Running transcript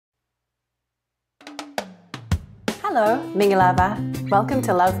Hello, Mingalava. Welcome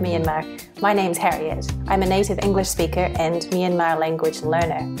to Love Myanmar. My name's Harriet. I'm a native English speaker and Myanmar language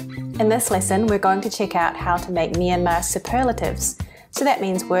learner. In this lesson, we're going to check out how to make Myanmar superlatives. So that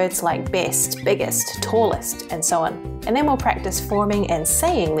means words like best, biggest, tallest, and so on. And then we'll practice forming and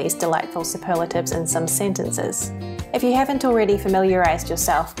saying these delightful superlatives in some sentences. If you haven't already familiarised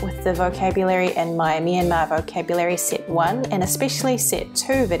yourself with the vocabulary in my Myanmar Vocabulary Set 1 and especially Set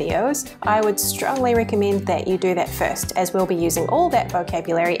 2 videos, I would strongly recommend that you do that first, as we'll be using all that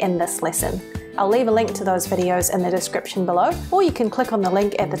vocabulary in this lesson. I'll leave a link to those videos in the description below, or you can click on the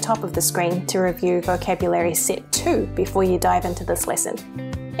link at the top of the screen to review Vocabulary Set 2 before you dive into this lesson.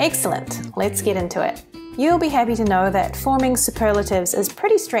 Excellent, let's get into it. You'll be happy to know that forming superlatives is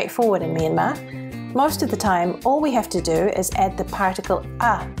pretty straightforward in Myanmar. Most of the time, all we have to do is add the particle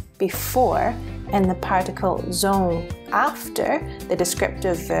a before and the particle zong after the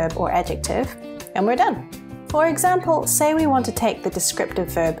descriptive verb or adjective, and we're done. For example, say we want to take the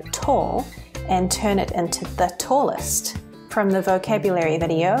descriptive verb tall and turn it into the tallest. From the vocabulary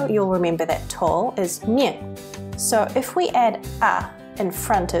video, you'll remember that tall is mien. So if we add a in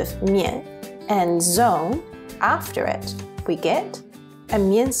front of mien and zong after it, we get a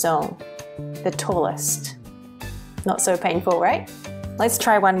mien zong, the tallest. Not so painful, right? Let's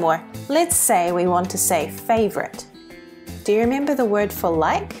try one more. Let's say we want to say favorite. Do you remember the word for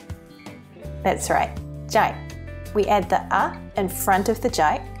like? That's right, jai. We add the a in front of the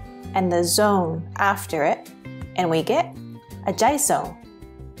jai and the zone after it, and we get a jai zone,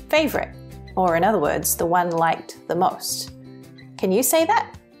 favorite, or in other words, the one liked the most. Can you say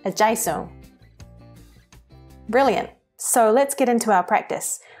that? A jai zone. Brilliant. So let's get into our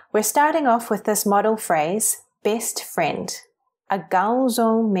practice. We're starting off with this model phrase, best friend. A gaung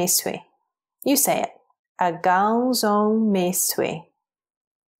zong me sui. You say it. A gaung zong me sui.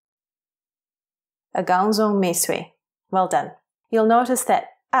 A gaung zong me sui. Well done. You'll notice that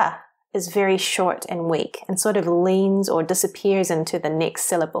a is very short and weak and sort of leans or disappears into the next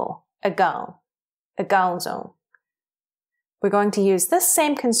syllable. A gaung zong. We're going to use this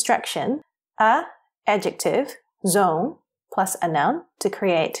same construction, a adjective, zong, plus a noun to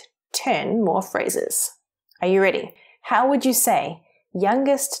create 10 more phrases. Are you ready? How would you say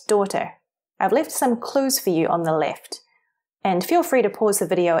youngest daughter? I've left some clues for you on the left, and feel free to pause the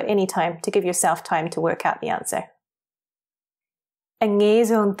video at any time to give yourself time to work out the answer.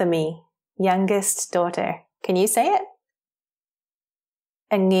 Angezon Thami, youngest daughter. Can you say it?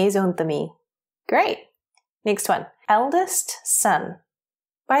 Angezon Thami. Great. Next one, eldest son.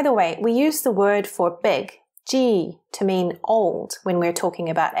 By the way, we use the word for big, G, to mean old when we're talking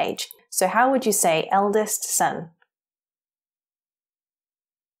about age. So how would you say eldest son?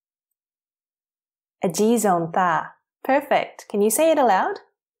 Ajizon tha. Perfect. Can you say it aloud?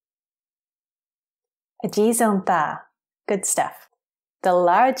 Ajizon tha. Good stuff. The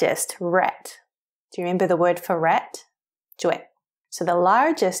largest rat. Do you remember the word for rat? Juet. So the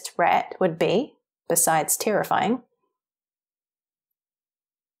largest rat would be, besides terrifying,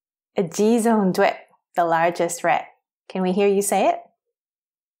 Ajizon duet. The largest rat. Can we hear you say it?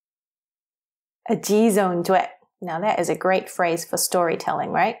 A G-zone duet. Now that is a great phrase for storytelling,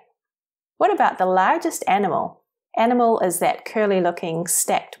 right? What about the largest animal? Animal is that curly looking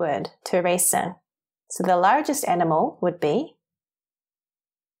stacked word, teresa. So the largest animal would be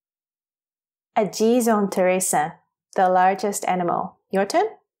a G-zone teresa, the largest animal. Your turn?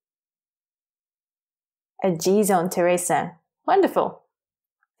 A G-zone teresa. Wonderful.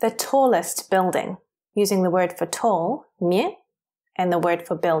 The tallest building. Using the word for tall, mie, and the word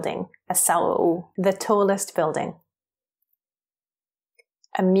for building, asao, the tallest building.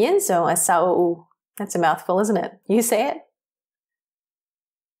 A mienzo asao. That's a mouthful, isn't it? You say it.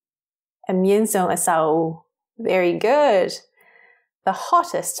 A mienzo asao. Very good. The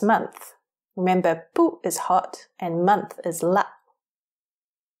hottest month. Remember, pu is hot and month is la.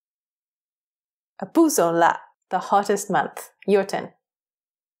 A puzon la, the hottest month. Your turn.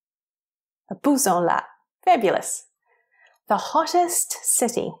 A puzon la. Fabulous. The hottest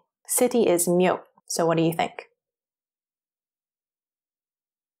city. City is myo. So what do you think?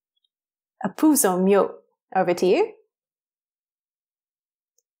 A puzon myo. Over to you.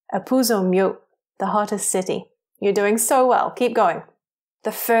 A puzon myo. The hottest city. You're doing so well. Keep going.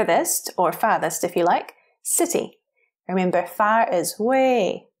 The furthest, or farthest if you like, city. Remember, far is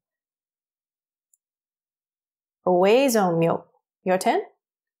way. Away zon myo. Your turn.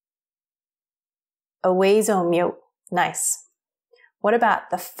 Away zon myo. Nice. What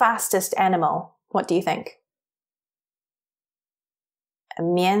about the fastest animal? What do you think? A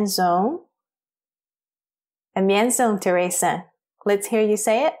mian zong. A mian zong Teresa. Let's hear you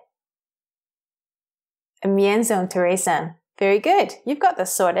say it. Mienzong Teresan. Very good. You've got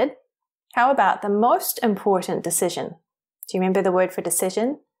this sorted. How about the most important decision? Do you remember the word for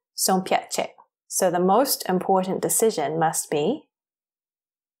decision? Songpyeche. So the most important decision must be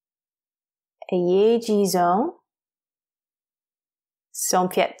Yejizong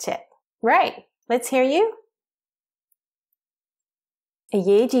Songpyeche. Right. Let's hear you.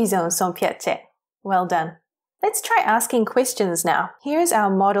 Yejizong Songpyeche. Well done. Let's try asking questions now. Here's our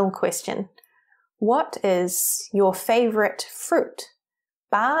model question. What is your favorite fruit?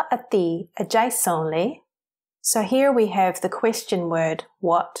 Ba ati ajaisonle. So here we have the question word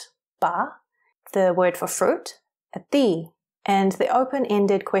what, ba, the word for fruit, ati, and the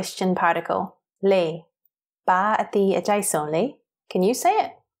open-ended question particle, le. Ba ati ajaisonle. Can you say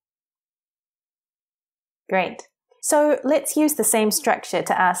it? Great. So let's use the same structure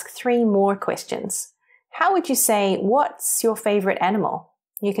to ask 3 more questions. How would you say, what's your favorite animal?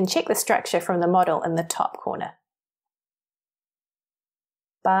 You can check the structure from the model in the top corner.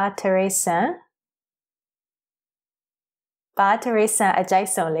 Ba Teresa. Ba Teresa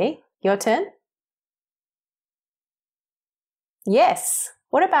ajaisonle. Your turn? Yes.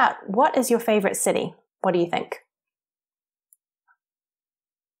 What about, what is your favorite city? What do you think?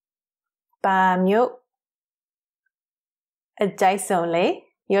 Ba Myo ajaisonle.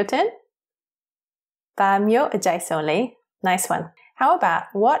 Your turn? Ba Myo ajaisonle. Nice one. How about,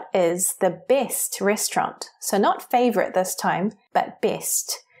 what is the best restaurant? So not favorite this time, but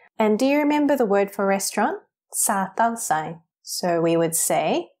best. And do you remember the word for restaurant? Sa tao sai. So we would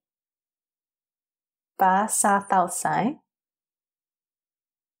say, Ba sa tao sai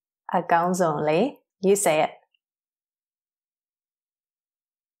agaonzonle. You say it.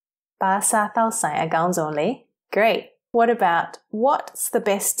 Ba sa tao sai agaonzonle. Great. What about, what's the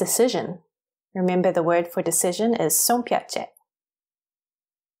best decision? Remember the word for decision is songpyeche.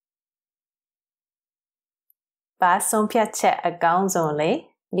 Ba songpyeche agaonzonle.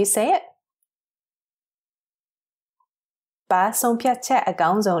 You say it. Ba songpyeche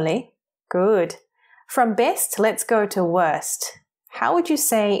agaonzonle. Good. From best, let's go to worst. How would you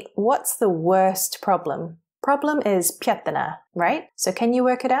say, what's the worst problem? Problem is pyatana, right? So can you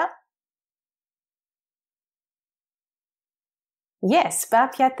work it out? Yes, ba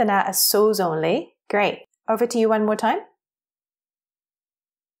pyatana asozonle. Great. Over to you one more time.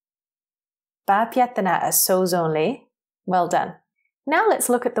 Ba pyatana asozonle. Well done. Now let's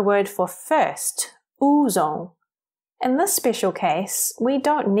look at the word for first, uzong. In this special case, we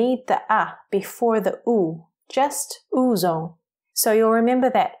don't need the a before the u, just uzong. So you'll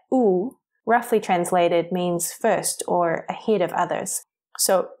remember that u, roughly translated, means first or ahead of others.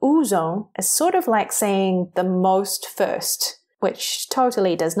 So uzong is sort of like saying the most first, which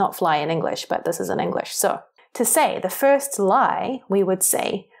totally does not fly in English, but this is in English. So to say the first lie, we would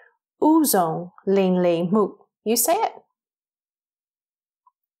say uzong lin le mu. You say it.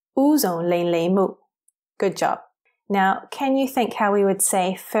 Uzong lin le mu. Good job. Now, can you think how we would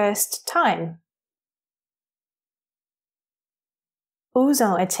say first time?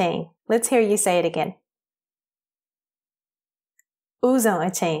 Uzong achain. Let's hear you say it again. Uzong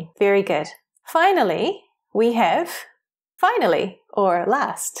achain. Very good. Finally, we have finally or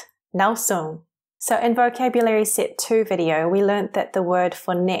last. Naosong. So in Vocabulary Set 2 video, we learnt that the word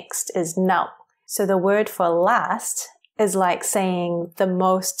for next is nao. So the word for last is like saying the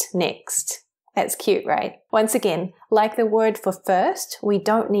most next. That's cute, right? Once again, like the word for first, we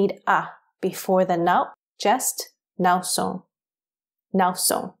don't need a before the nao, just naosong.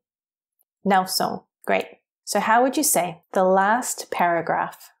 Naosong. Naosong. Great. So how would you say the last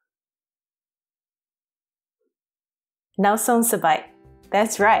paragraph? Naosong sabai.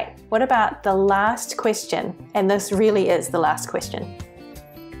 That's right. What about the last question? And this really is the last question.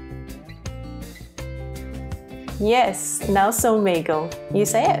 Yes, naosong mego. You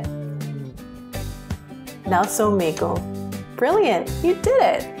say it. Naosong mego. Brilliant. You did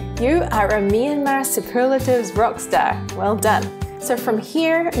it. You are a Myanmar Superlatives rock star. Well done. So from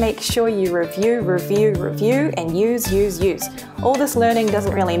here, make sure you review, and use. All this learning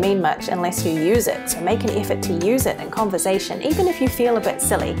doesn't really mean much unless you use it, so make an effort to use it in conversation, even if you feel a bit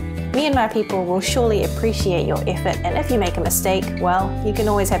silly. Myanmar people will surely appreciate your effort, and if you make a mistake, well, you can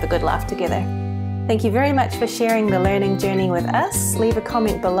always have a good laugh together. Thank you very much for sharing the learning journey with us. Leave a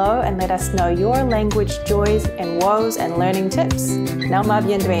comment below and let us know your language joys and woes and learning tips. Nau ma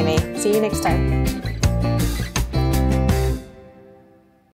bien dueme. See you next time.